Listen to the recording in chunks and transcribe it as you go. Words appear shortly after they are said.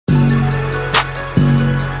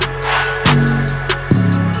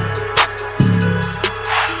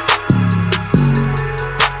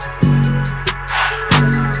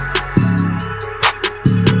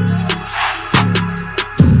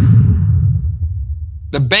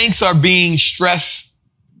The banks are being stress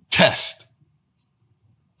tested.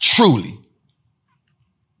 Truly.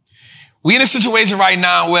 We in a situation right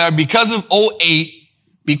now where because of '08,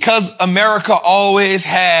 because America always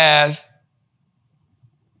has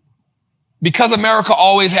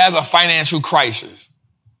a financial crisis,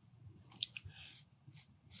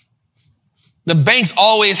 the banks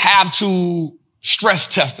always have to stress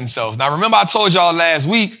test themselves. Now, remember I told y'all last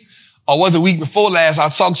week, or was it week before last, I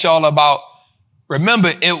talked to y'all about,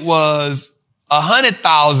 remember it was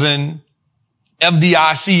 100,000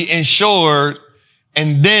 FDIC insured,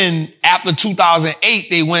 and then after 2008,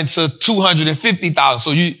 they went to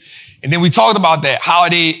 250,000. And then we talked about that, how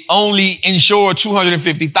they only insured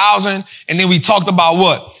 250,000. And then we talked about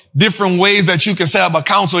what? Different ways that you can set up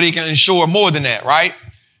accounts so they can insure more than that, right?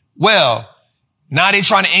 Well, now they're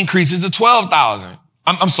trying to increase it to 12,000.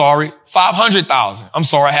 I'm sorry, 500,000. I'm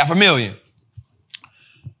sorry, 500,000.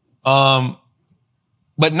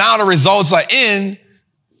 But now the results are in.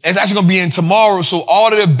 It's actually going to be in tomorrow. So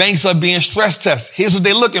all of the banks are being stress tested. Here's what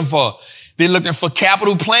they're looking for. They're looking for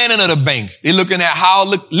capital planning of the banks. They're looking at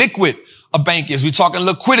how liquid a bank is. We're talking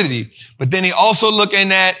liquidity. But then they're also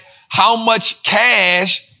looking at how much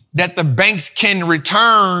cash that the banks can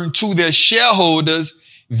return to their shareholders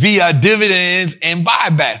via dividends and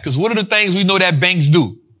buybacks. Because what are the things we know that banks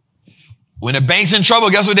do? When the bank's in trouble,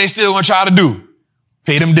 guess what they still going to try to do?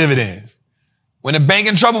 Pay them dividends. When the bank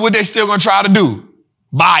in trouble, what they still going to try to do?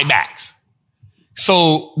 Buybacks.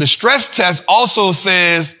 So the stress test also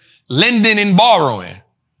says lending and borrowing,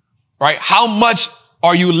 right? How much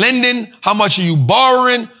are you lending? How much are you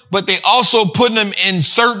borrowing? But they also putting them in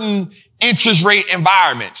certain interest rate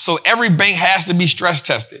environments. So every bank has to be stress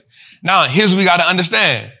tested. Now, here's what we got to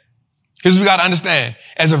understand.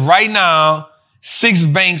 As of right now, 6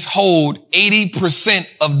 banks hold 80%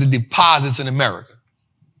 of the deposits in America.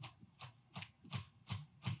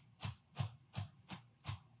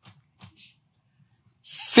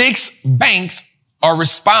 Six banks are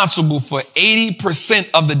responsible for 80%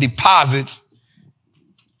 of the deposits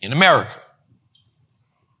in America.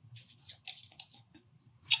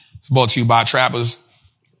 It's brought to you by Trappin's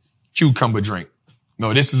cucumber drink.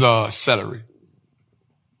 No, this is celery.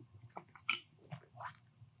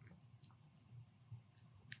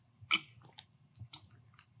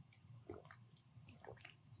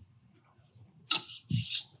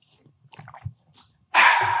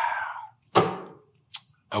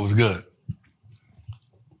 That was good.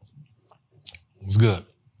 It was good.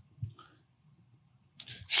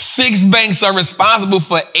 6 banks are responsible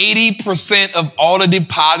for 80% of all the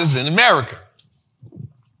deposits in America.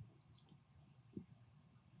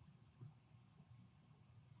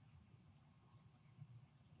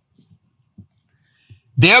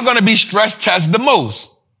 They're going to be stress tested the most.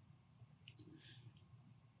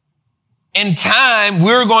 In time,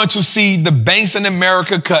 we're going to see the banks in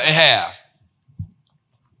America cut in half.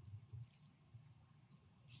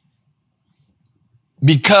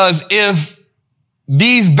 Because if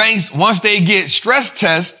these banks, once they get stress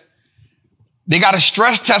tested, they got to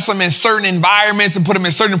stress test them in certain environments and put them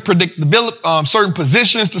in certain predictability, certain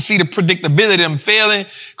positions to see the predictability of them failing,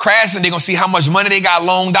 crashing. They're going to see how much money they got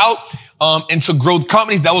loaned out into growth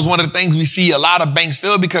companies. That was one of the things we see a lot of banks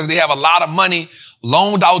fail because they have a lot of money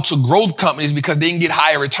loaned out to growth companies because they can get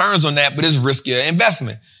higher returns on that, but it's riskier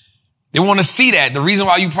investment. They want to see that. The reason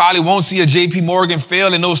why you probably won't see a JP Morgan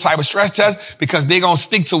fail in those type of stress tests because they're going to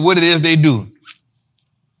stick to what it is they do.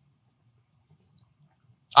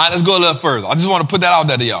 All right, let's go a little further. I just want to put that out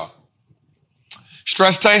there to y'all.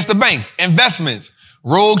 Stress test the banks, investments,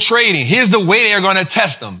 rogue trading. Here's the way they're going to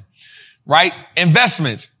test them, right?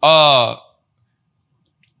 Investments, rogue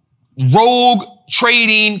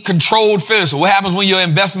trading, controlled failure. So what happens when your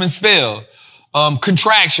investments fail?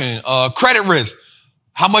 Contraction, credit risk.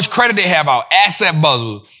 How much credit they have out, asset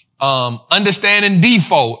bubble, understanding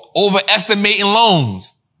default, overestimating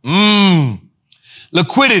loans,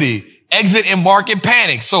 liquidity, exit and market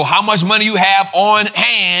panic. So how much money you have on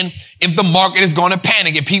hand if the market is going to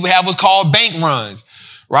panic, if people have what's called bank runs,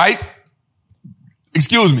 right?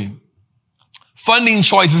 Excuse me. Funding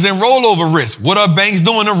choices and rollover risk. What are banks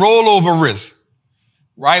doing to rollover risk,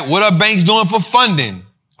 right? What are banks doing for funding?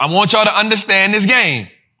 I want y'all to understand this game.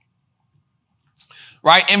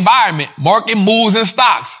 Right? Environment, market moves and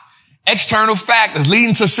stocks, external factors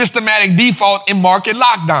leading to systematic default and market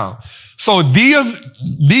lockdown. So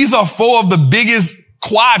these are 4 of the biggest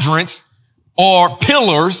quadrants or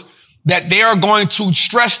pillars that they are going to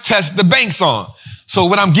stress test the banks on. So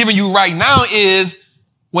what I'm giving you right now is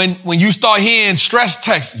when you start hearing stress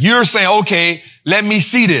tests, you're saying, okay, let me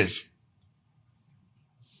see this.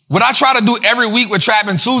 What I try to do every week with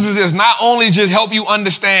Trappin' Tuesdays is not only just help you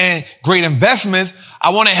understand great investments, I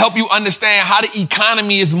want to help you understand how the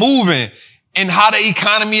economy is moving and how the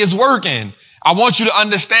economy is working. I want you to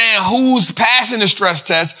understand who's passing the stress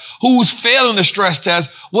test, who's failing the stress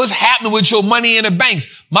test, what's happening with your money in the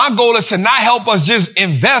banks. My goal is to not help us just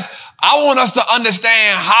invest. I want us to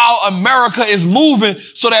understand how America is moving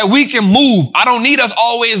so that we can move. I don't need us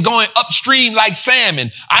always going upstream like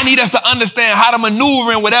salmon. I need us to understand how to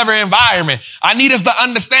maneuver in whatever environment. I need us to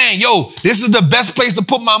understand, this is the best place to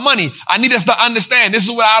put my money. I need us to understand this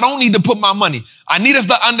is where I don't need to put my money. I need us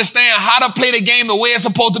to understand how to play the game the way it's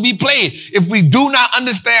supposed to be played. If we do not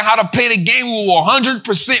understand how to play the game, we will 100%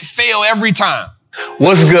 fail every time.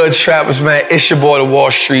 What's good, trappers, man? It's your boy, the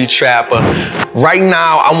Wall Street Trapper. Right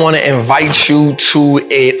now, I want to invite you to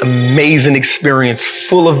an amazing experience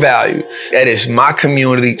full of value. That is my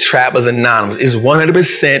community, Trappers Anonymous. It's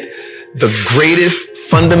 100% the greatest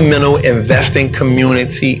fundamental investing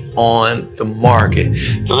community on the market.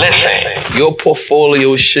 Listen, your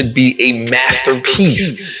portfolio should be a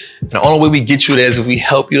masterpiece. And the only way we get you there is if we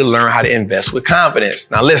help you to learn how to invest with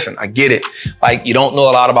confidence. Now listen, I get it. Like you don't know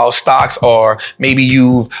a lot about stocks, or maybe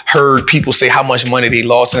you've heard people say how much money they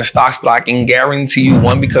lost in stocks, but I can guarantee you,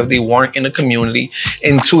 one, because they weren't in the community,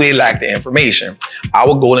 and two, they lack the information.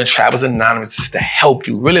 Our goal in Trappers Anonymous is to help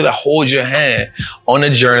you, really to hold your hand on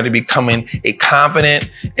the journey to becoming a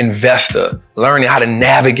confident investor, learning how to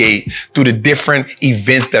navigate through the different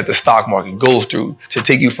events that the stock market goes through to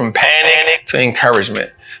take you from panic to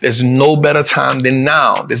encouragement. There's no better time than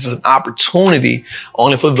now. This is an opportunity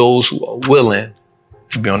only for those who are willing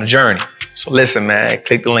to be on the journey. So listen, man,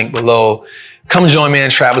 click the link below. Come join me in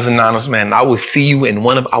Trappers Anonymous, man. I will see you in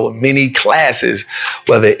one of our many classes,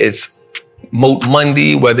 whether it's Moat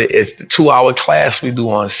Monday, whether it's the 2-hour class we do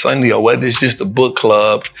on Sunday, or whether it's just a book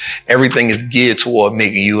club. Everything is geared toward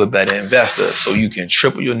making you a better investor so you can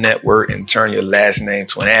triple your net worth and turn your last name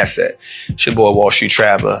to an asset. It's your boy, Wall Street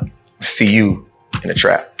Trapper. See you in the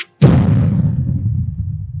trap.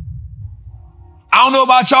 I don't know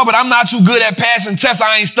about y'all, but I'm not too good at passing tests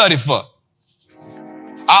I ain't studied for.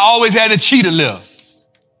 I always had to cheat a little.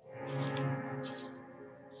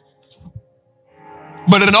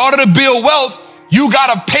 But in order to build wealth, you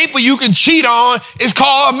got a paper you can cheat on. It's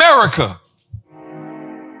called America.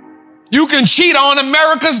 You can cheat on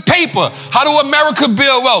America's paper. How do America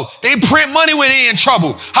build wealth? They print money when they're in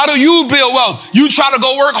trouble. How do you build wealth? You try to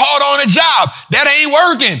go work hard on a job. That ain't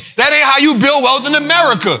working. That ain't how you build wealth in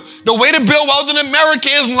America. The way to build wealth in America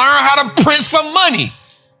is learn how to print some money.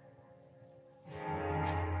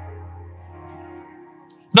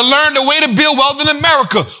 The way to build wealth in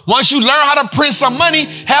America. Once you learn how to print some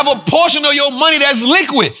money, have a portion of your money that's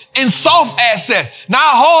liquid and soft assets, not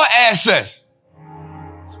hard assets.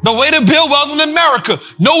 The way to build wealth in America.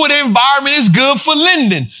 Know what environment is good for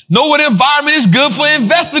lending. Know what environment is good for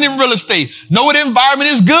investing in real estate. Know what environment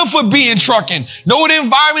is good for being trucking. Know what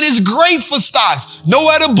environment is great for stocks. Know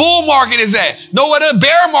where the bull market is at. Know where the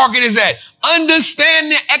bear market is at.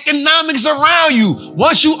 Understand the economics around you.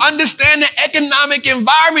 Once you understand the economic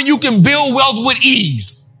environment, you can build wealth with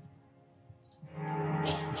ease.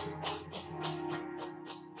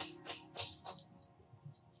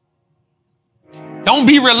 Don't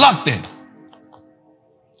be reluctant.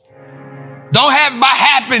 Don't have by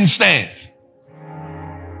happenstance.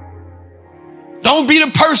 Don't be the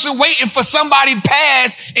person waiting for somebody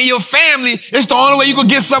pass in your family. It's the only way you can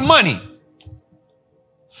get some money.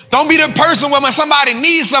 Don't be the person when somebody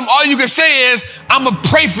needs something, all you can say is, I'm going to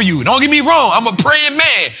pray for you. Don't get me wrong. I'm a praying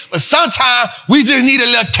man. But sometimes we just need a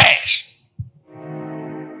little cash.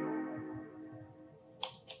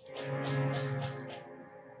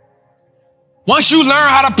 Once you learn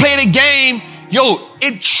how to play the game,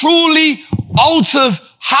 it truly alters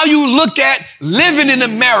how you look at living in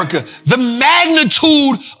America. The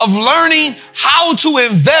magnitude of learning how to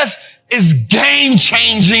invest is game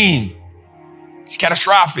changing. It's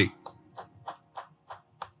catastrophic.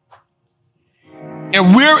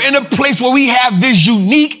 And we're in a place where we have this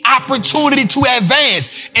unique opportunity to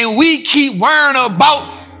advance, and we keep worrying about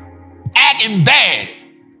acting bad.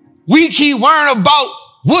 We keep worrying about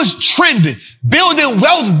what's trending. Building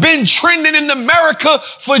wealth been trending in America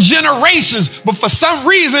for generations, but for some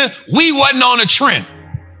reason, we wasn't on a trend.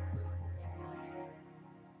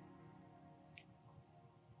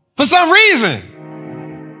 For some reason,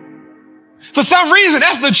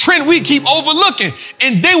 that's the trend we keep overlooking.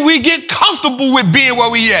 And then we get comfortable with being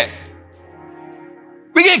where we at.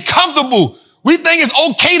 We get comfortable. We think it's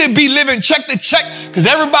okay to be living check to check because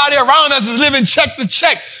everybody around us is living check to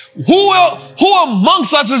check. Who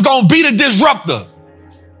amongst us is going to be the disruptor?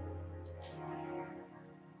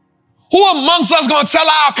 Who amongst us gonna tell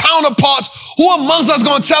our counterparts? Who amongst us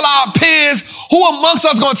gonna tell our peers? Who amongst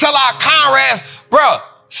us gonna tell our comrades? Bruh,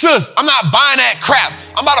 sis, I'm not buying that crap.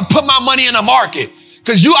 I'm about to put my money in the market.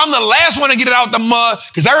 Cause I'm the last one to get it out the mud.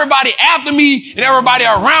 Cause everybody after me and everybody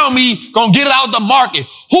around me gonna get it out the market.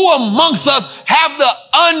 Who amongst us have the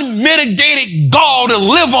unmitigated gall to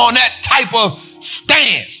live on that type of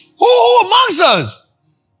stance? Who amongst us?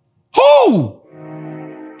 Who?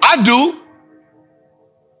 I do.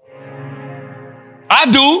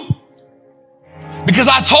 Because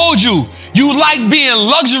I told you, you like being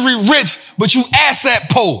luxury rich, but you asset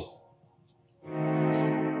poor.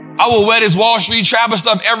 I will wear this Wall Street Trappin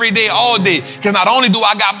stuff every day, all day. Because not only do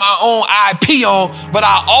I got my own IP on, but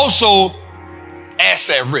I also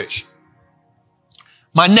asset rich.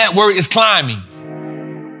 My net worth is climbing.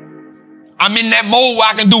 I'm in that mode where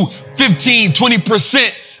I can do 15,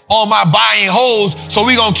 20% on my buy and holds. So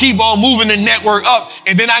we're going to keep on moving the network up.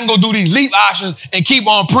 And then I can go do these leap options and keep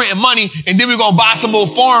on printing money. And then we're going to buy some more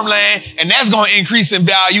farmland. And that's going to increase in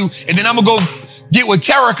value. And then I'm going to go get with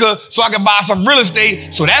Terica so I can buy some real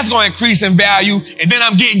estate. So that's going to increase in value. And then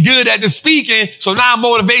I'm getting good at the speaking. So now I'm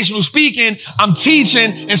motivational speaking. I'm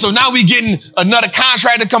teaching. And so now we getting another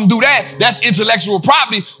contract to come do that. That's intellectual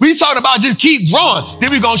property. We talking about just keep growing. Then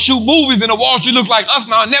we're going to shoot movies and the Wall Street looks like us.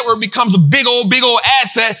 Now our network becomes a big old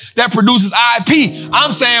asset that produces IP.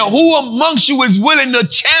 I'm saying who amongst you is willing to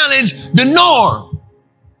challenge the norm?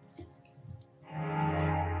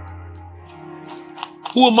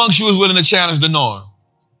 Who amongst you is willing to challenge the norm?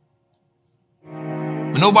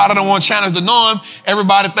 When nobody don't want to challenge the norm,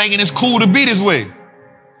 everybody thinking it's cool to be this way.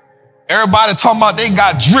 Everybody talking about they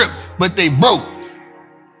got drip, but they broke.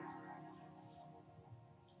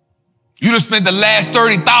 You done spent the last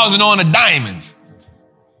 $30,000 on the diamonds.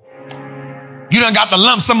 You done got the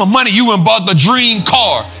lump sum of money. You done bought the dream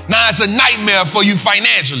car. Now it's a nightmare for you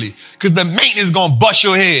financially because the maintenance gonna bust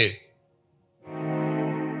your head.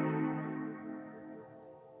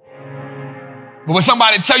 But when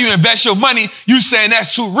somebody tell you to invest your money, you saying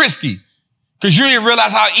that's too risky. Because you didn't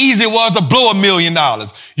realize how easy it was to blow $1 million.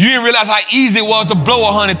 You didn't realize how easy it was to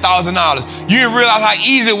blow $100,000. You didn't realize how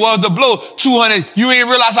easy it was to blow 200. You didn't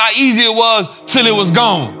realize how easy it was till it was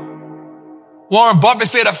gone. Warren Buffett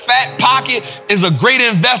said a fat pocket is a great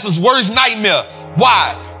investor's worst nightmare.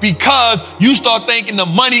 Why? Because you start thinking the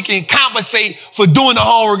money can compensate for doing the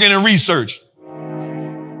homework and the research.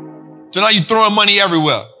 So now you're throwing money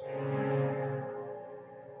everywhere.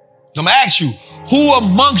 I'm going to ask you, who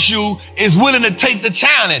amongst you is willing to take the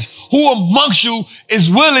challenge? Who amongst you is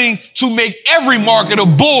willing to make every market a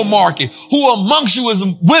bull market? Who amongst you is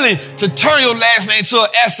willing to turn your last name to an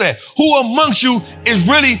asset? Who amongst you is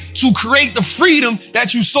ready to create the freedom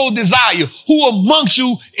that you so desire? Who amongst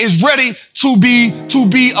you is ready to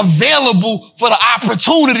be available for the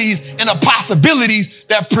opportunities and the possibilities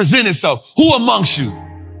that present itself? Who amongst you?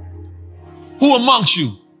 Who amongst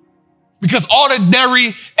you? Because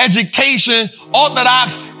ordinary education,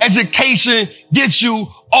 orthodox education gets you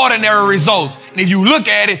ordinary results. And if you look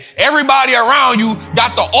at it, everybody around you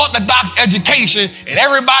got the orthodox education and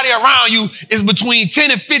everybody around you is between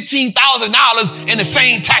 $10,000 and $15,000 in the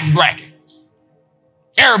same tax bracket.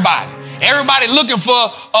 Everybody looking for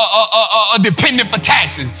a dependent for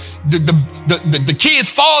taxes. The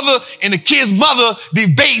kid's father and the kid's mother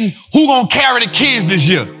debating who gonna carry the kids this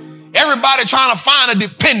year. Everybody trying to find a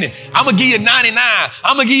dependent. I'm going to give you 99.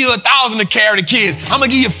 I'm going to give you 1,000 to carry the kids. I'm going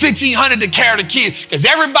to give you 1,500 to carry the kids. Because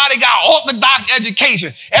everybody got orthodox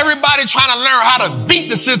education. Everybody trying to learn how to beat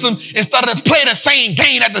the system instead of play the same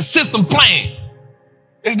game that the system playing.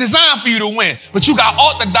 It's designed for you to win. But you got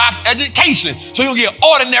orthodox education. So you'll get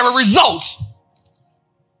ordinary results.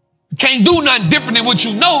 You can't do nothing different than what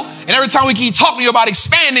you know. And every time we keep talking to you about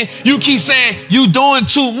expanding, you keep saying you doing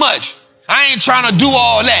too much. I ain't trying to do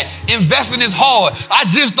all that. Investing is hard. I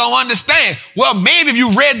just don't understand. Well, maybe if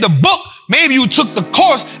you read the book, maybe you took the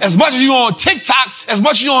course as much as you on TikTok, as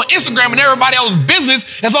much as you on Instagram and everybody else's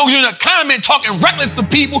business, as long as you're in the comment talking reckless to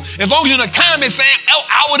people, as long as you're in the comment saying, oh,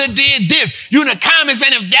 I would have did this. You're in the comment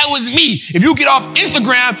saying, if that was me, if you get off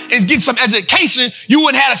Instagram and get some education, you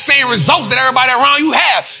wouldn't have the same results that everybody around you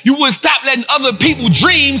have. You wouldn't stop letting other people's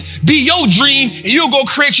dreams be your dream and you'll go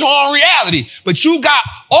create your own reality. But you got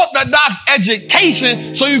orthodox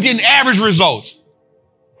education, so you're getting average results.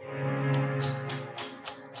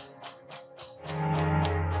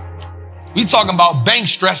 We talking about bank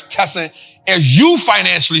stress testing as you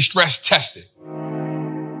financially stress tested.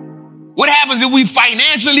 What happens if we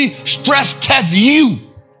financially stress test you?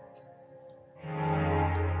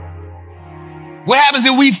 What happens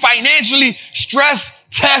if we financially stress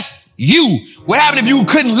test you? What happens if you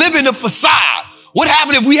couldn't live in the facade? What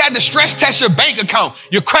happened if we had to stress test your bank account,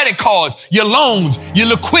 your credit cards, your loans, your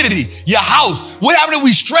liquidity, your house? What happened if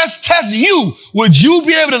we stress test you? Would you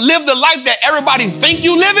be able to live the life that everybody think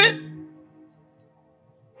you living?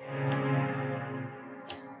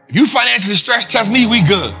 If you financially stress test me, we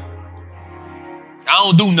good. I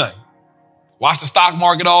don't do nothing. Watch the stock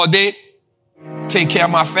market all day. Take care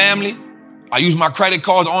of my family. I use my credit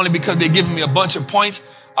cards only because they're giving me a bunch of points.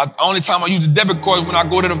 Only time I use the debit card is when I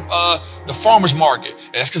go to the farmer's market.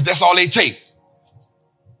 And that's because that's all they take.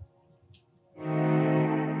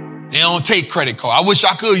 They don't take credit card. I wish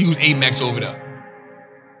I could use Amex over there.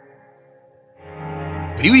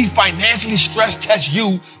 But if we financially stress test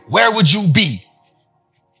you, where would you be?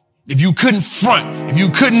 If you couldn't front, if you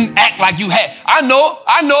couldn't act like you had. I know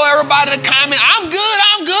everybody in the comment, I'm good.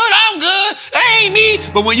 That ain't me.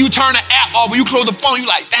 But when you turn the app off, when you close the phone, you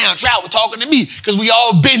like, damn, Trout was talking to me, because we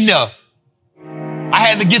all been there. I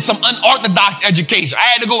had to get some unorthodox education. I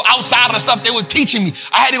had to go outside of the stuff they were teaching me.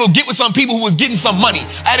 I had to go get with some people who was getting some money.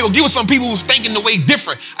 I had to go get with some people who was thinking the way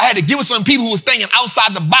different. I had to get with some people who was thinking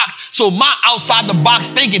outside the box, so my outside the box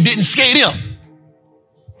thinking didn't scare them.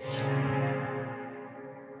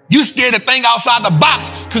 You scared to think outside the box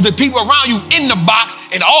because the people around you in the box,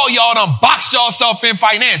 and all y'all done boxed yourself in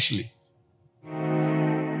financially.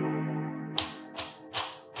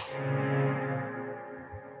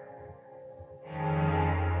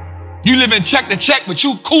 You live in check to check, but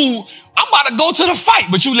you cool. I'm about to go to the fight,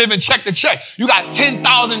 but you live in check to check. You got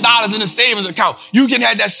 $10,000 in a savings account. You can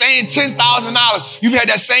have that same $10,000. You've had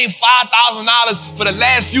that same $5,000 for the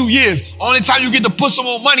last few years. Only time you get to put some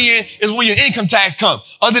more money in is when your income tax comes.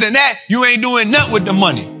 Other than that, you ain't doing nothing with the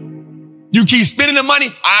money. You keep spending the money,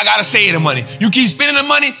 I gotta save the money. You keep spending the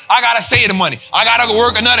money, I gotta save the money. I gotta go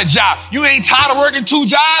work another job. You ain't tired of working 2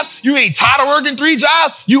 jobs. You ain't tired of working 3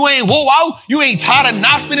 jobs. You ain't whoa out. You ain't tired of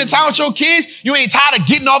not spending time with your kids. You ain't tired of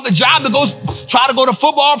getting off the job to go try to go to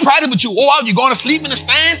football practice, but you whoa out. You going to sleep in the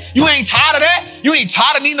stand. You ain't tired of that. You ain't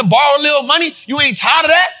tired of needing to borrow a little money. You ain't tired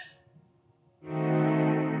of that.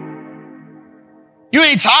 You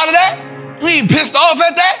ain't tired of that. You ain't pissed off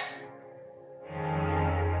at that.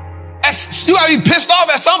 You gotta be pissed off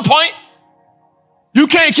at some point. You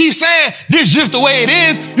can't keep saying this is just the way it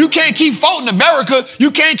is. You can't keep faulting America. You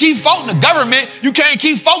can't keep faulting the government. You can't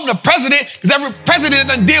keep faulting the president, because every president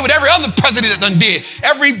done did what every other president done did.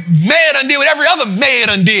 Every mayor done did what every other mayor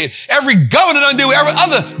done did. Every governor done did what every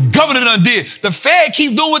other governor done did. The Fed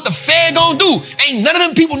keep doing what the Fed gonna do. Ain't none of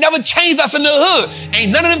them people never changed us in the hood.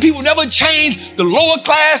 Ain't none of them people never changed the lower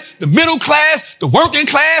class, the middle class, the working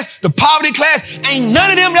class, the poverty class. Ain't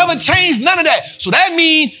none of them ever changed none of that. So that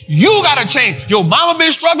means you gotta change. Your mama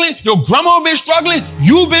been struggling, your grandma been struggling,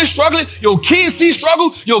 you been struggling, your kids see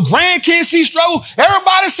struggle, your grandkids see struggle,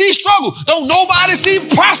 everybody see struggle. Don't nobody see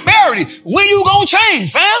prosperity. When you gonna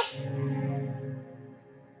change, fam?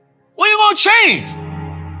 When you gonna change?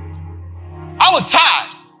 I was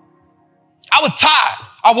tired.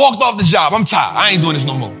 I walked off the job. I'm tired. I ain't doing this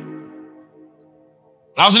no more.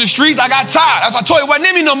 When I was in the streets, I got tired. That's why I told you it wasn't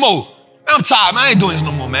in me no more. I'm tired, man. I ain't doing this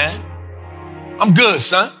no more, man. I'm good,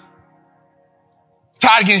 son.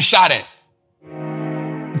 Tired of getting shot at.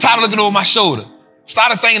 I'm tired of looking over my shoulder.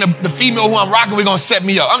 Started thinking the female who I'm rocking with gonna set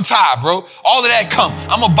me up. I'm tired, bro. All of that come.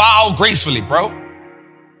 I'm gonna bow gracefully, bro.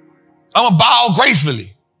 I'm gonna bow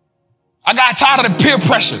gracefully. I got tired of the peer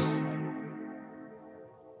pressure.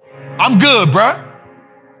 I'm good, bro.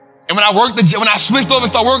 And when I switched over and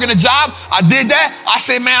started working a job, I did that. I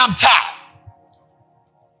said, man, I'm tired.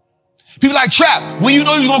 People like, Trap, when you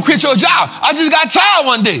know you was gonna quit your job? I just got tired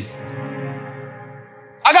one day.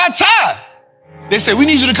 I got tired. They said, we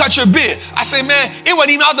need you to cut your beard. I said, man, it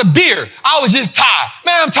wasn't even out the beard. I was just tired.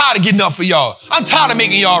 Man, I'm tired of getting up for y'all. I'm tired of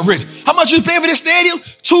making y'all rich. How much you pay for this stadium?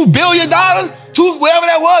 $2 billion? Whatever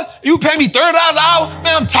that was? You pay me $30 an hour?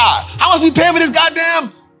 Man, I'm tired. How much we pay for this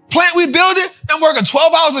goddamn plant we building? I'm working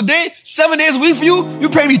 12 hours a day, 7 days a week for you. You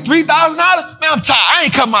pay me $3,000? Man, I'm tired. I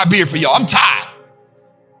ain't cutting my beard for y'all. I'm tired.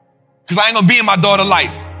 Because I ain't going to be in my daughter's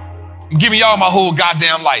life. I'm giving y'all my whole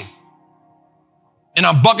goddamn life. And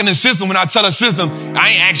I'm bucking the system when I tell the system,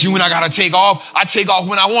 I ain't ask you when I got to take off. I take off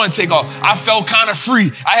when I want to take off. I felt kind of free.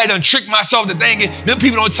 I had to trick myself to thinking, them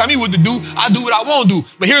people don't tell me what to do. I do what I want to do.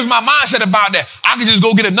 But here's my mindset about that. I can just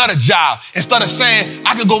go get another job instead of saying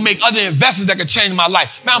I can go make other investments that could change my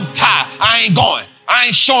life. Man, I'm tired. I ain't going. I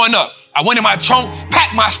ain't showing up. I went in my trunk,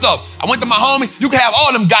 packed my stuff. I went to my homie. You can have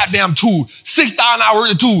all them goddamn tools. $6,000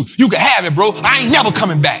 worth of tools. You can have it, bro. I ain't never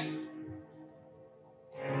coming back.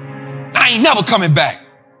 I ain't never coming back.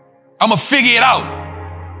 I'm going to figure it out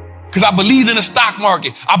because I believed in the stock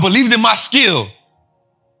market. I believed in my skill.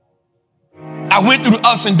 I went through the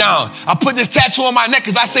ups and downs. I put this tattoo on my neck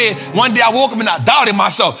because I said, one day I woke up and I doubted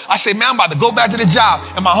myself. I said, man, I'm about to go back to the job.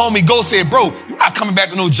 And my homie Go said, bro, you're not coming back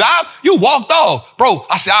to no job. You walked off. Bro,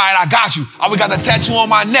 I said, all right, I got you. I went got the tattoo on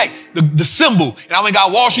my neck, the symbol. And I went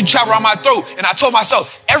got Wallstreet travel around my throat. And I told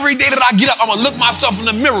myself, every day that I get up, I'm going to look myself in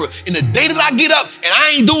the mirror. And the day that I get up and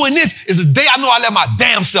I ain't doing this is the day I know I let my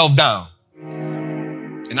damn self down.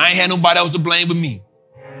 And I ain't had nobody else to blame but me.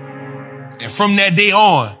 And from that day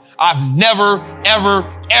on, I've never,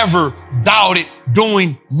 ever, ever doubted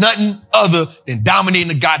doing nothing other than dominating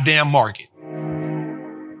the goddamn market.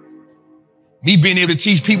 Me being able to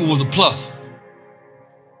teach people was a plus.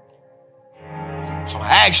 So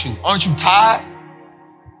I ask you, aren't you tired?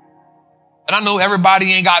 And I know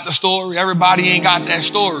everybody ain't got the story. Everybody ain't got that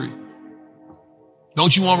story.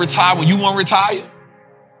 Don't you want to retire when you want to retire?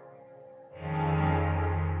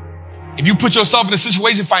 If you put yourself in a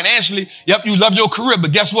situation financially, yep, you love your career,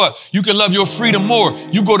 but guess what? You can love your freedom more.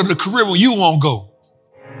 You go to the career when you won't go.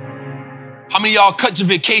 How many of y'all cut your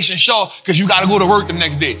vacation short because you got to go to work the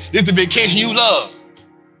next day? This is the vacation you love.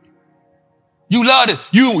 You love it.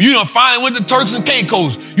 You done finally went to Turks and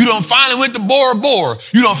Caicos. You done finally went to Bora Bora.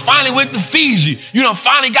 You done finally went to Fiji. You done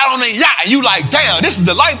finally got on a yacht and you like, damn, this is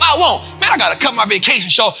the life I want. Man, I got to cut my vacation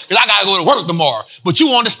short because I got to go to work tomorrow. But you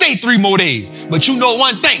want to stay 3 more days. But you know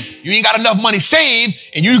one thing, you ain't got enough money saved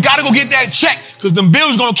and you got to go get that check because them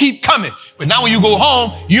bills going to keep coming. But now when you go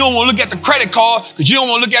home, you don't want to look at the credit card because you don't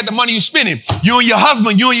want to look at the money you're spending. You and your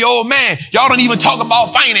husband, you and your old man, y'all don't even talk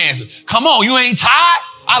about finances. Come on, you ain't tired?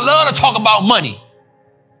 I love to talk about money.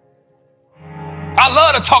 I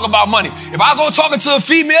love to talk about money. If I go talking to a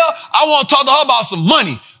female, I want to talk to her about some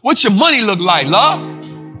money. What your money look like, love?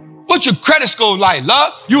 What's your credit score like,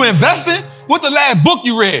 love? You investing? What's the last book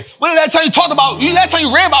you read? When the last time last time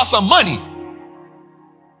you read about some money?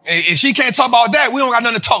 And if she can't talk about that, we don't got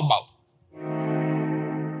nothing to talk about.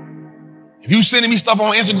 If you sending me stuff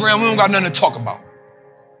on Instagram, we don't got nothing to talk about.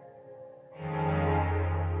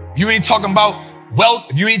 You ain't talking about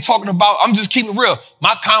wealth. If you ain't talking about, I'm just keeping it real.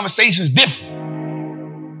 My conversation's different.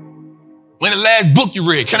 When the last book you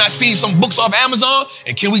read? Can I see some books off Amazon?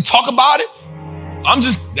 And can we talk about it?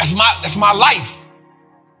 That's my life.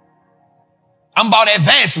 I'm about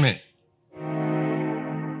advancement.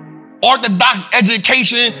 Orthodox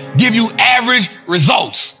education give you average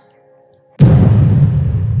results.